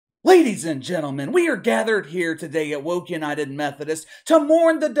Ladies and gentlemen, we are gathered here today at Woke United Methodist to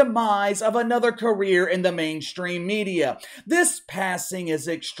mourn the demise of another career in the mainstream media. This passing is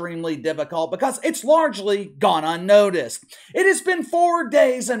extremely difficult because it's largely gone unnoticed. It has been 4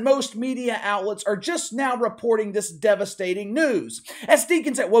 days and most media outlets are just now reporting this devastating news. As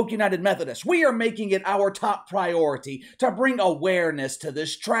deacons at Woke United Methodist, we are making it our top priority to bring awareness to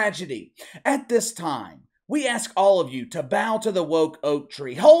this tragedy. At this time, we ask all of you to bow to the woke oak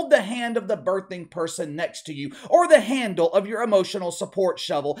tree, hold the hand of the birthing person next to you, or the handle of your emotional support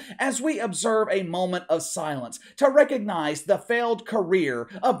shovel as we observe a moment of silence to recognize the failed career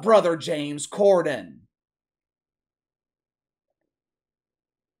of Brother James Corden.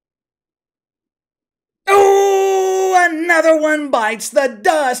 Oh, another one bites the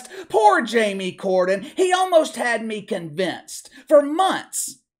dust. Poor Jamie Corden. He almost had me convinced. For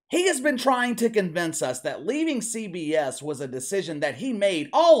months, he has been trying to convince us that leaving CBS was a decision that he made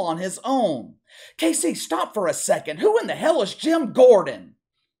all on his own. Casey, stop for a second. Who in the hell is Jim Gordon?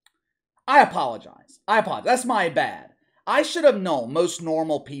 I apologize. That's my bad. I should have known most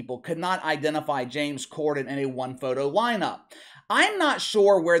normal people could not identify James Corden in a one-photo lineup. I'm not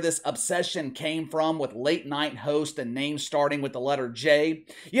sure where this obsession came from with late-night host and names starting with the letter J.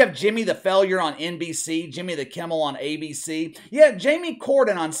 You have Jimmy the Failure on NBC, Jimmy the Kimmel on ABC. You have Jamie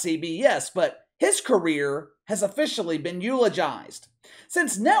Corden on CBS, but his career has officially been eulogized.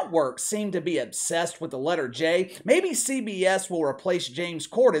 Since networks seem to be obsessed with the letter J, maybe CBS will replace James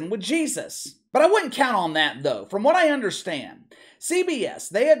Corden with Jesus. But I wouldn't count on that, though. From what I understand, CBS,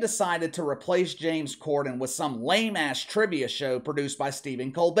 they have decided to replace James Corden with some lame-ass trivia show produced by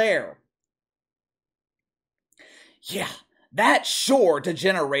Stephen Colbert. Yeah, that's sure to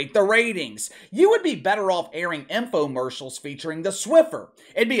generate the ratings. You would be better off airing infomercials featuring the Swiffer.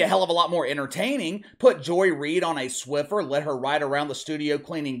 It'd be a hell of a lot more entertaining. Put Joy Reid on a Swiffer, let her ride around the studio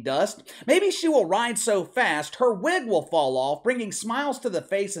cleaning dust. Maybe she will ride so fast her wig will fall off, bringing smiles to the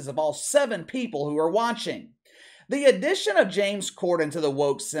faces of all 7 people who are watching. The addition of James Corden to the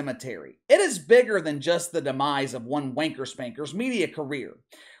woke cemetery, it is bigger than just the demise of one wanker spanker's media career.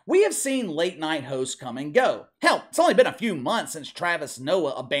 We have seen late-night hosts come and go. Hell, it's only been a few months since Travis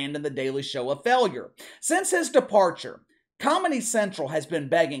Noah abandoned The Daily Show a failure. Since his departure, Comedy Central has been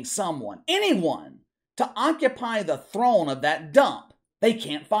begging someone, anyone, to occupy the throne of that dump. They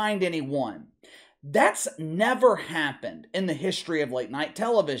can't find anyone. That's never happened in the history of late-night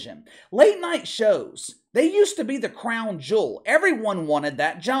television. Late-night shows, they used to be the crown jewel. Everyone wanted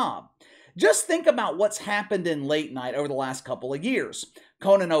that job. Just think about what's happened in late night over the last couple of years.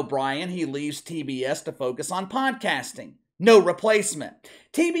 Conan O'Brien, he leaves TBS to focus on podcasting. No replacement.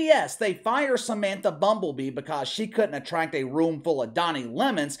 TBS, they fire Samantha Bumblebee because she couldn't attract a room full of Donnie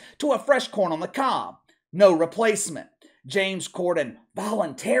Lemons to a fresh corn on the cob. No replacement. James Corden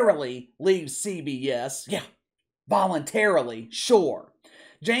voluntarily leaves CBS. Yeah, voluntarily, sure.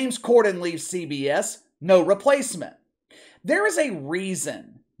 James Corden leaves CBS. No replacement. There is a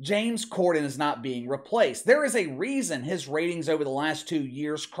reason James Corden is not being replaced. There is a reason his ratings over the last 2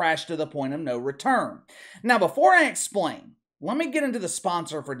 years crashed to the point of no return. Now, before I explain, let me get into the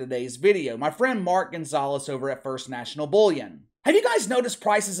sponsor for today's video, my friend Mark Gonzalez over at First National Bullion. Have you guys noticed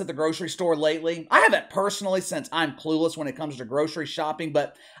prices at the grocery store lately? I haven't personally since I'm clueless when it comes to grocery shopping,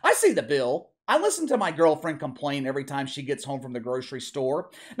 but I see the bill. I listen to my girlfriend complain every time she gets home from the grocery store.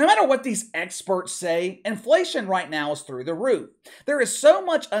 No matter what these experts say, inflation right now is through the roof. There is so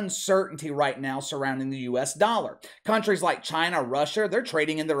much uncertainty right now surrounding the US dollar. Countries like China, Russia, they're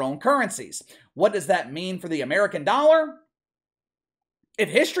trading in their own currencies. What does that mean for the American dollar? If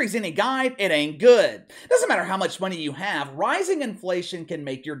history's any guide, it ain't good. Doesn't matter how much money you have, rising inflation can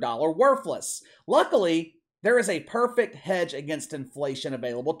make your dollar worthless. Luckily, there is a perfect hedge against inflation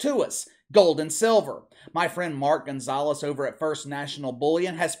available to us. Gold and silver. My friend Mark Gonzalez over at First National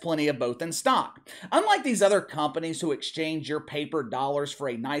Bullion has plenty of both in stock. Unlike these other companies who exchange your paper dollars for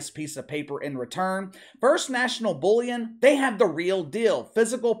a nice piece of paper in return, First National Bullion, they have the real deal,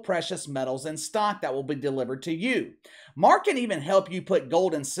 physical precious metals in stock that will be delivered to you. Mark can even help you put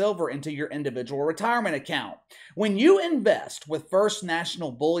gold and silver into your individual retirement account. When you invest with First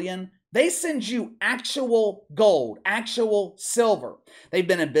National Bullion, they send you actual gold, actual silver. They've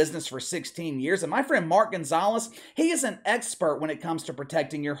been in business for 16 years, and my friend Mark Gonzalez, he is an expert when it comes to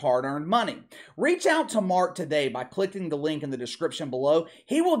protecting your hard-earned money. Reach out to Mark today by clicking the link in the description below.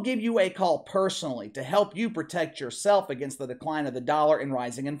 He will give you a call personally to help you protect yourself against the decline of the dollar and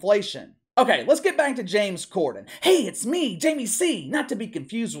rising inflation. Okay, let's get back to James Corden. Hey, it's me, Jamie C, not to be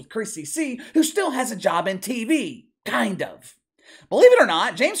confused with Chrissy C, who still has a job in TV. Kind of. Believe it or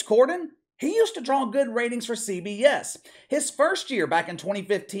not, James Corden, He used to draw good ratings for CBS. His first year back in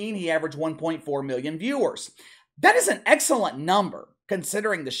 2015, he averaged 1.4 million viewers. That is an excellent number,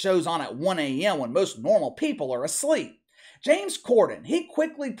 considering the show's on at 1 a.m. when most normal people are asleep. James Corden, he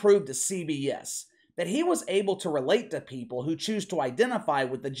quickly proved to CBS that he was able to relate to people who choose to identify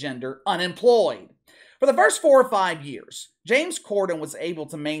with the gender unemployed. For the first 4 or 5 years, James Corden was able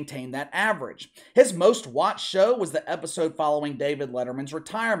to maintain that average. His most watched show was the episode following David Letterman's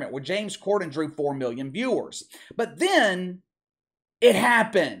retirement, where James Corden drew 4 million viewers. But then, it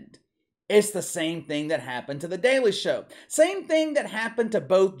happened. It's the same thing that happened to The Daily Show. Same thing that happened to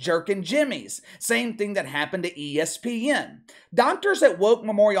both Jerk and Jimmy's. Same thing that happened to ESPN. Doctors at Woke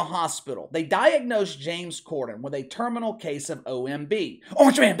Memorial Hospital, they diagnosed James Corden with a terminal case of OMB.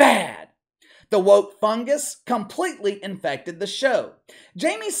 Orange Man Bad! The woke fungus completely infected the show.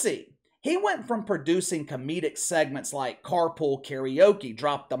 Jamie C., he went from producing comedic segments like Carpool Karaoke,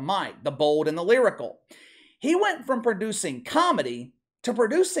 Drop the Mic, The Bold and the Lyrical. He went from producing comedy to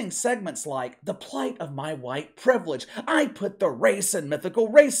producing segments like The Plight of My White Privilege, I Put the Race in Mythical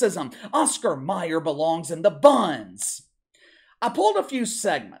Racism, Oscar Mayer Belongs in the Buns. I pulled a few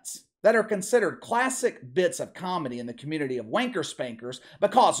segments that are considered classic bits of comedy in the community of wanker spankers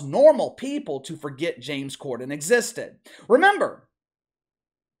but cause normal people to forget James Corden existed. Remember,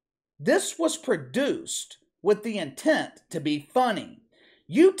 this was produced with the intent to be funny.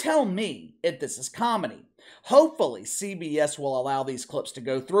 You tell me if this is comedy. Hopefully, CBS will allow these clips to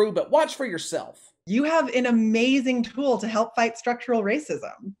go through, but watch for yourself. You have an amazing tool to help fight structural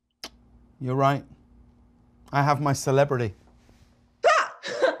racism. You're right. I have my celebrity.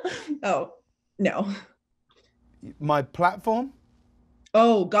 Oh, no. My platform?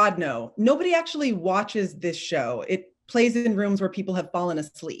 Oh, God, no. Nobody actually watches this show. It plays in rooms where people have fallen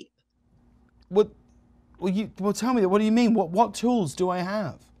asleep. Well, tell me, what do you mean? What tools do I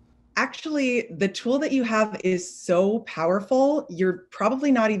have? Actually, the tool that you have is so powerful, you're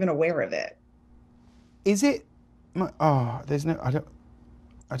probably not even aware of it. Is it? There's no. I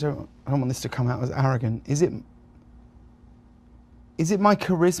don't want this to come out as arrogant. Is it my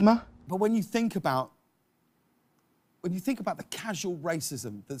charisma? But when you think about the casual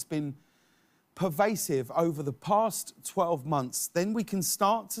racism that's been pervasive over the past 12 months, then we can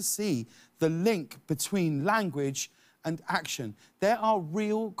start to see the link between language and action. There are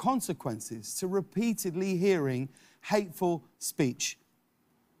real consequences to repeatedly hearing hateful speech.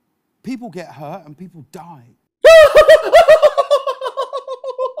 People get hurt and people die.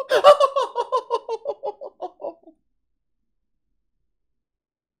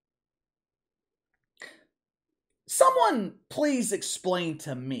 Someone please explain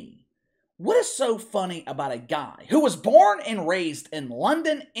to me, what is so funny about a guy who was born and raised in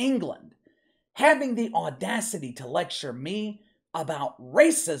London, England, having the audacity to lecture me about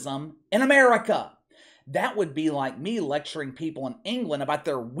racism in America? That would be like me lecturing people in England about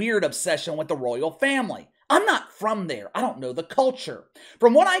their weird obsession with the royal family. I'm not from there. I don't know the culture.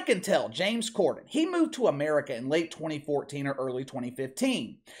 From what I can tell, James Corden, he moved to America in late 2014 or early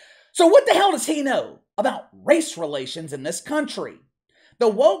 2015. So what the hell does he know about race relations in this country? The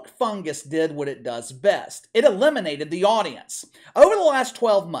woke fungus did what it does best. It eliminated the audience. Over the last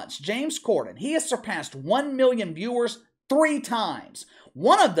 12 months, James Corden, he has surpassed 1 million viewers 3 times.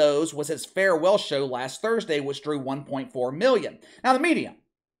 One of those was his farewell show last Thursday, which drew 1.4 million. Now, the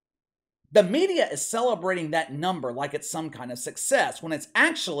media is celebrating that number like it's some kind of success when it's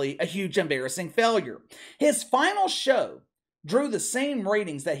actually a huge embarrassing failure. His final show drew the same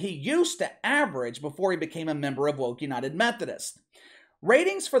ratings that he used to average before he became a member of Woke United Methodist.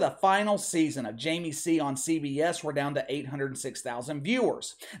 Ratings for the final season of Jamie C. on CBS were down to 806,000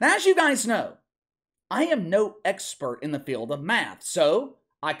 viewers. Now, as you guys know, I am no expert in the field of math, so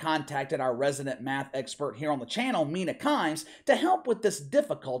I contacted our resident math expert here on the channel, Mina Kimes, to help with this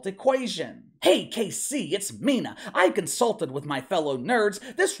difficult equation. Hey KC, it's Mina. I consulted with my fellow nerds.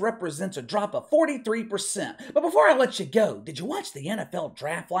 This represents a drop of 43%. But before I let you go, did you watch the NFL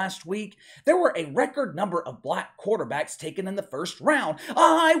draft last week? There were a record number of black quarterbacks taken in the first round.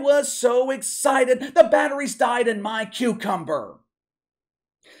 I was so excited. The batteries died in my cucumber.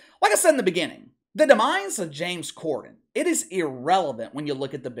 Like I said in the beginning, the demise of James Corden, it is irrelevant when you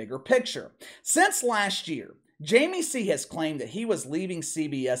look at the bigger picture. Since last year, Jamie C. has claimed that he was leaving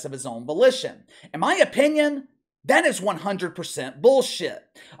CBS of his own volition. In my opinion, that is 100% bullshit.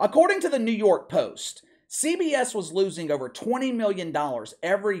 According to the New York Post, CBS was losing over $20 million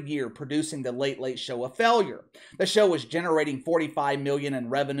every year producing The Late Late Show a failure. The show was generating $45 million in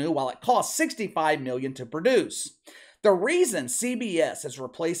revenue while it cost $65 million to produce. The reason CBS is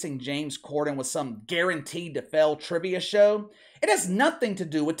replacing James Corden with some guaranteed to fail trivia show It has nothing to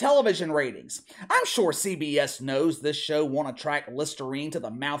do with television ratings. I'm sure CBS knows this show won't attract Listerine to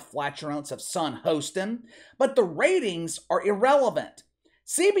the mouth flatulence of Son hosting, but the ratings are irrelevant.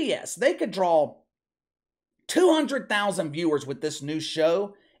 CBS, they could draw 200,000 viewers with this new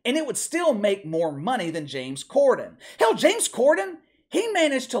show, and it would still make more money than James Corden. Hell, James Corden, he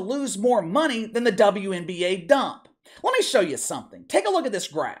managed to lose more money than the WNBA dump. Let me show you something. Take a look at this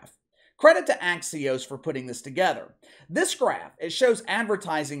graph. Credit to Axios for putting this together. This graph, it shows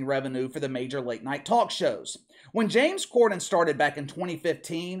advertising revenue for the major late-night talk shows. When James Corden started back in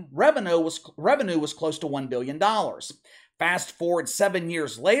 2015, revenue was close to $1 billion. Fast forward 7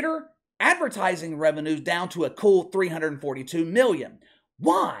 years later, advertising revenue down to a cool $342 million.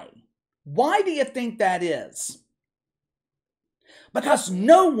 Why? Why do you think that is? Because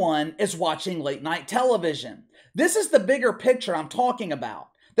no one is watching late-night television. This is the bigger picture I'm talking about.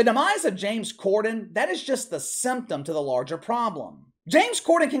 The demise of James Corden, that is just the symptom to the larger problem. James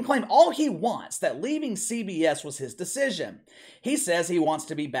Corden can claim all he wants that leaving CBS was his decision. He says he wants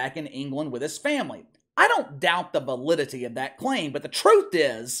to be back in England with his family. I don't doubt the validity of that claim, but the truth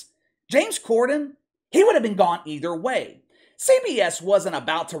is, James Corden, he would have been gone either way. CBS wasn't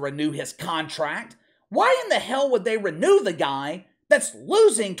about to renew his contract. Why in the hell would they renew the guy that's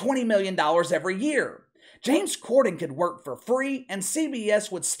losing $20 million every year? James Corden could work for free, and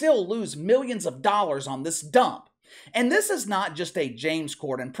CBS would still lose millions of dollars on this dump. And this is not just a James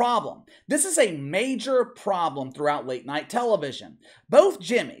Corden problem. This is a major problem throughout late-night television. Both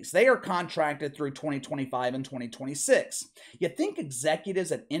Jimmys, they are contracted through 2025 and 2026. You think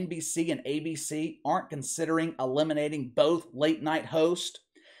executives at NBC and ABC aren't considering eliminating both late-night hosts?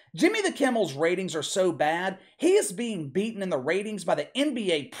 Jimmy the Kimmel's ratings are so bad, he is being beaten in the ratings by the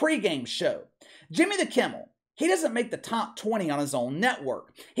NBA pregame show. Jimmy the Kimmel, he doesn't make the top 20 on his own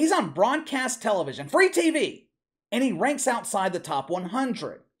network. He's on broadcast television, free TV, and he ranks outside the top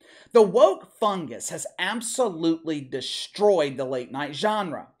 100. The woke fungus has absolutely destroyed the late night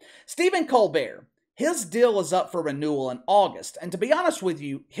genre. Stephen Colbert, his deal is up for renewal in August, and to be honest with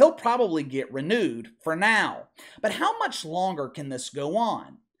you, he'll probably get renewed for now. But how much longer can this go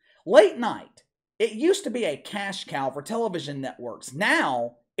on? Late night, it used to be a cash cow for television networks.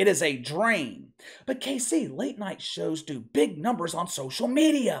 Now, it is a drain. But KC, late night shows do big numbers on social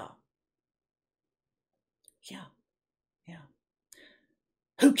media. Yeah.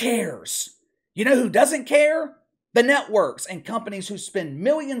 Who cares? You know who doesn't care? The networks and companies who spend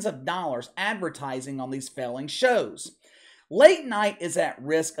millions of dollars advertising on these failing shows. Late night is at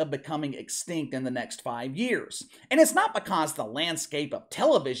risk of becoming extinct in the next 5 years. And it's not because the landscape of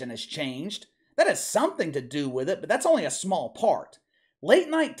television has changed. That has something to do with it, but that's only a small part. Late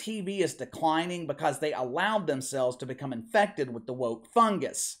night TV is declining because they allowed themselves to become infected with the woke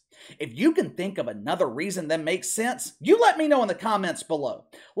fungus. If you can think of another reason that makes sense, you let me know in the comments below.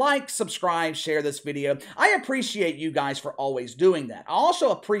 Like, subscribe, share this video. I appreciate you guys for always doing that. I also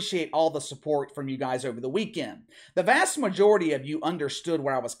appreciate all the support from you guys over the weekend. The vast majority of you understood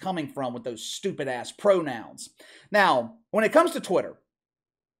where I was coming from with those stupid ass pronouns. Now, when it comes to Twitter,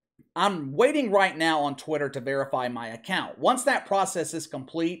 I'm waiting right now on Twitter to verify my account. Once that process is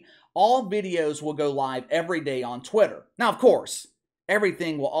complete, all videos will go live every day on Twitter. Now, of course,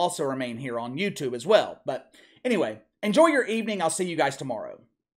 everything will also remain here on YouTube as well. But anyway, enjoy your evening. I'll see you guys tomorrow.